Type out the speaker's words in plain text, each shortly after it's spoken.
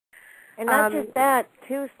And not just that,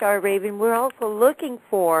 too, Star Raven, we're also looking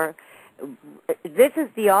for, this is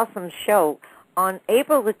the awesome show. On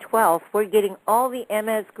April the 12th, we're getting all the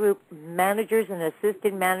MS Group managers and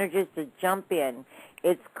assistant managers to jump in.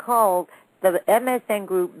 It's called the MSN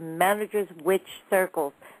Group Managers Witch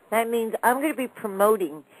Circles. That means I'm going to be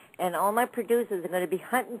promoting, and all my producers are going to be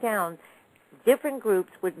hunting down different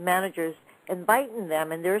groups with managers, inviting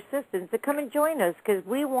them and their assistants to come and join us, because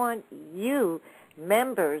we want you,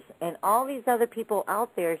 members, and all these other people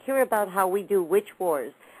out there, hear about how we do witch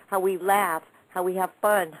wars, how we laugh, how we have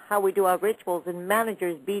fun, how we do our rituals, and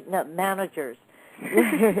managers beating up managers.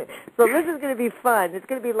 So this is going to be fun. It's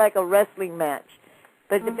going to be like a wrestling match.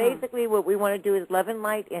 But basically what we want to do is love and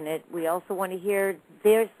light in it. We also want to hear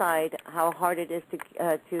their side, how hard it is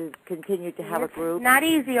to continue to have a group. It's not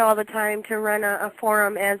easy all the time to run a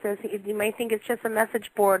forum, as you might think it's just a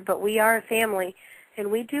message board, but we are a family,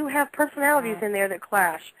 and we do have personalities in there that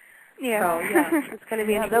clash. Yeah. So, yeah, it's going to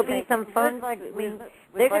be There'll be some fun.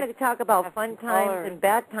 They're going to talk about fun times and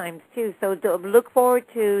bad times, too. So look forward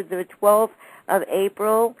to the 12th of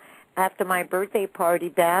April after my birthday party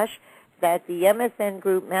bash. That the MSN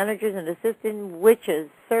Group Managers and Assistant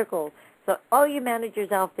Witches Circle. So all you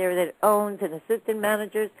managers out there that owns and assistant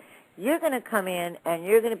managers, you're going to come in and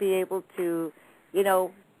you're going to be able to,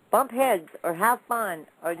 bump heads or have fun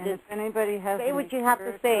or just say what you have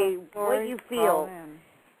to say, what you feel.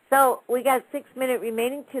 So we got 6 minutes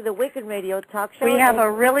remaining to the Wiccan Radio Talk Show. We have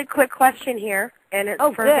a really quick question here, and it's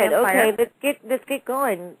for Vampire. Okay, let's get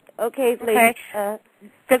going. Okay, ladies.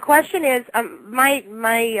 The question is,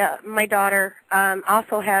 my daughter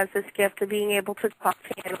also has this gift of being able to talk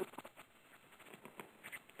to animals.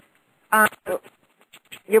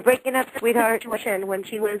 You're breaking up, sweetheart. When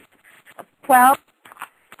she was 12,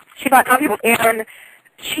 she got people, and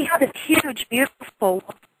she had this huge, beautiful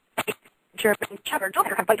German Shepherd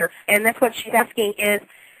dog bite her. And that's what she's asking is,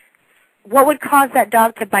 what would cause that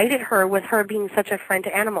dog to bite at her with her being such a friend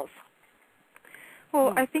to animals?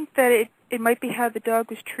 Well, I think that it might be how the dog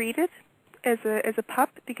was treated as a pup,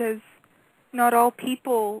 because not all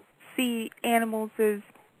people see animals as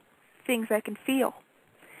things that can feel.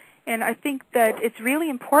 And I think that it's really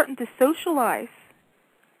important to socialize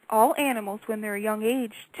all animals when they're a young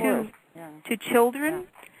age to children,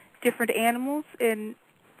 different animals, and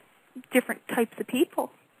different types of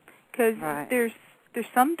people. Because there's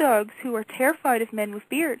some dogs who are terrified of men with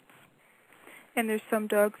beards. And there's some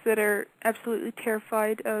dogs that are absolutely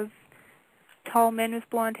terrified of tall men with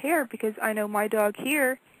blonde hair, because I know my dog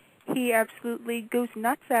here, he absolutely goes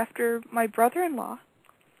nuts after my brother-in-law.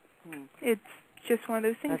 It's just one of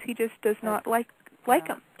those things. He just does not like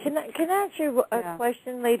them. Can I ask you a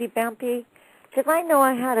question, Lady Bampy? Because I know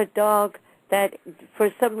I had a dog that,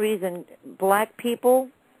 for some reason, black people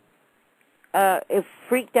it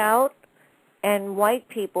freaked out, and white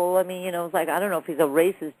people, it's like, I don't know if he's a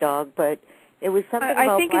racist dog, but it was something about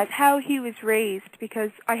I think it's how he was raised,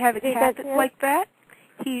 because I have a cat that's like that.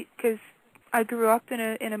 Because I grew up in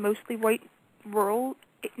a mostly white rural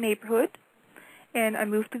neighborhood, and I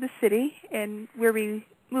moved to the city, and where we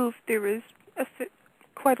moved, there was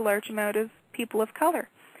quite a large amount of people of color.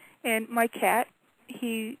 And my cat,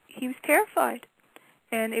 he was terrified,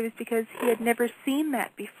 and it was because he had never seen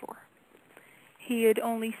that before. He had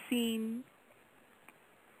only seen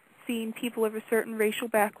people of a certain racial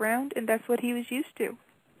background, and that's what he was used to.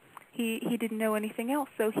 He didn't know anything else,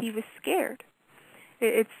 so he was scared.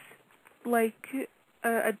 It's like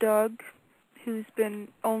a dog who's been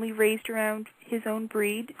only raised around his own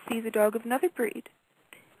breed sees a dog of another breed.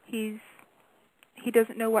 He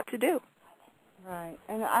doesn't know what to do. Right.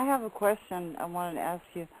 And I have a question I wanted to ask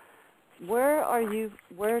you. Where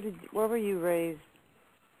were you raised?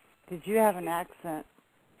 Did you have an accent?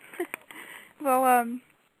 Well,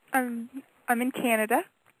 I'm in Canada,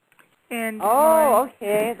 and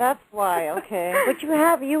okay, that's why. Okay, but you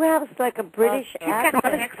have like a British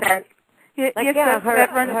accent. Yes,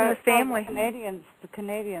 that runs in the family. The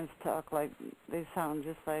Canadians talk like they sound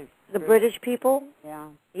just like the British people. Yeah.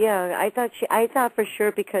 Yeah, I thought for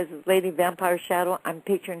sure, because Lady Vampire Shadow, I'm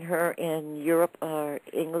picturing her in Europe or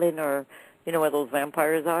England, or where those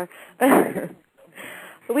vampires are.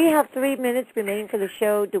 We have 3 minutes remaining for the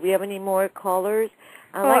show. Do we have any more callers?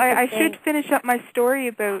 I should finish up my story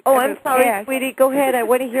about... Oh, I'm sorry, sweetie. Go ahead. I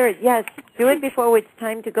want to hear it. Yes, do it before it's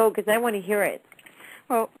time to go, because I want to hear it.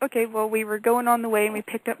 Well, okay. Well, we were going on the way, and we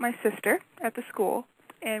picked up my sister at the school,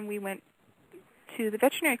 and we went to the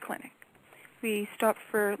veterinary clinic. We stopped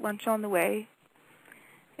for lunch on the way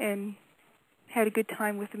and had a good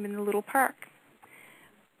time with them in the little park.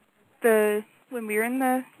 When we were in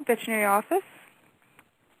the veterinary office,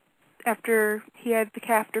 after he had the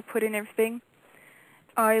catheter put in everything,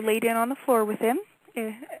 I laid in on the floor with him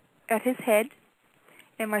at his head,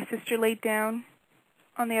 and my sister laid down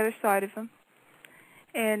on the other side of him.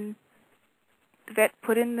 And the vet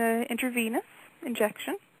put in the intravenous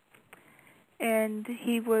injection, and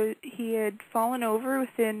he had fallen over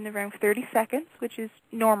within around 30 seconds, which is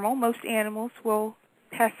normal. Most animals will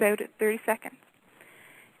pass out at 30 seconds.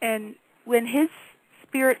 And when his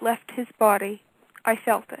spirit left his body, I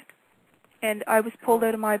felt it, and I was pulled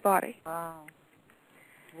out of my body. Wow.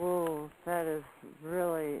 Whoa, that is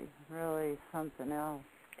really, really something else.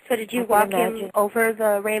 So did you walk him over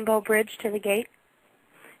the Rainbow Bridge to the gate?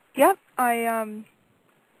 Yep,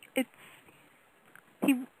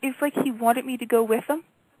 it's like he wanted me to go with him,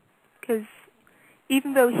 because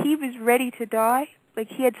even though he was ready to die, like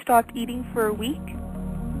he had stopped eating for a week,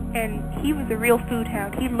 and he was a real food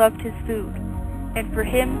hound. He loved his food. And for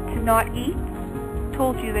him to not eat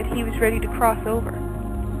told you that he was ready to cross over.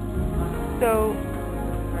 So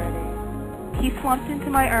he slumped into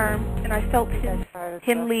my arm, and I felt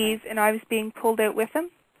him leave, and I was being pulled out with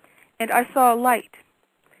him. And I saw a light.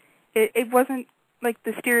 It wasn't like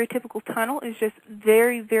the stereotypical tunnel. It was just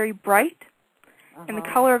very, very bright. And the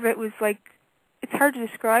color of it was like, it's hard to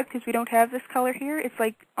describe because we don't have this color here. It's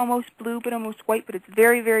like almost blue but almost white, but it's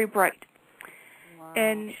very, very bright. Wow.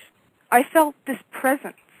 And I felt this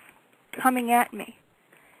presence coming at me,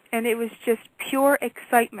 and it was just pure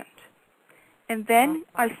excitement. And then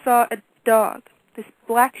I saw a dog, this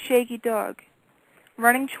black shaggy dog,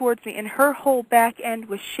 running towards me, and her whole back end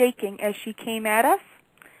was shaking as she came at us,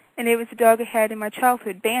 and it was a dog I had in my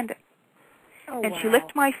childhood, Bandit. Oh, and she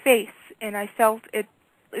licked my face, and I felt it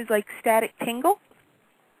was like static tingle.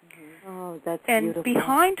 Oh, that's and beautiful.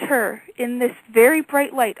 Behind her, in this very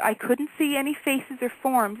bright light, I couldn't see any faces or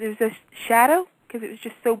forms. It was a shadow, because it was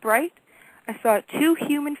just so bright. I saw 2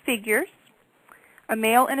 human figures, a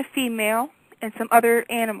male and a female, and some other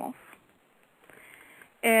animals.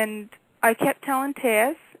 And I kept telling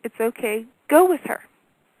Taz, it's okay, go with her.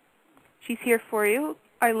 She's here for you.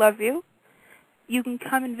 I love you. You can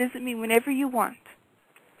come and visit me whenever you want.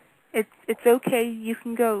 It's okay, you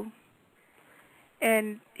can go.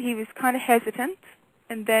 And he was kind of hesitant,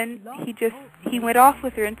 and then he went off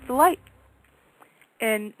with her into the light.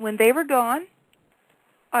 And when they were gone,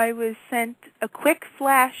 I was sent a quick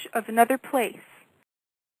flash of another place.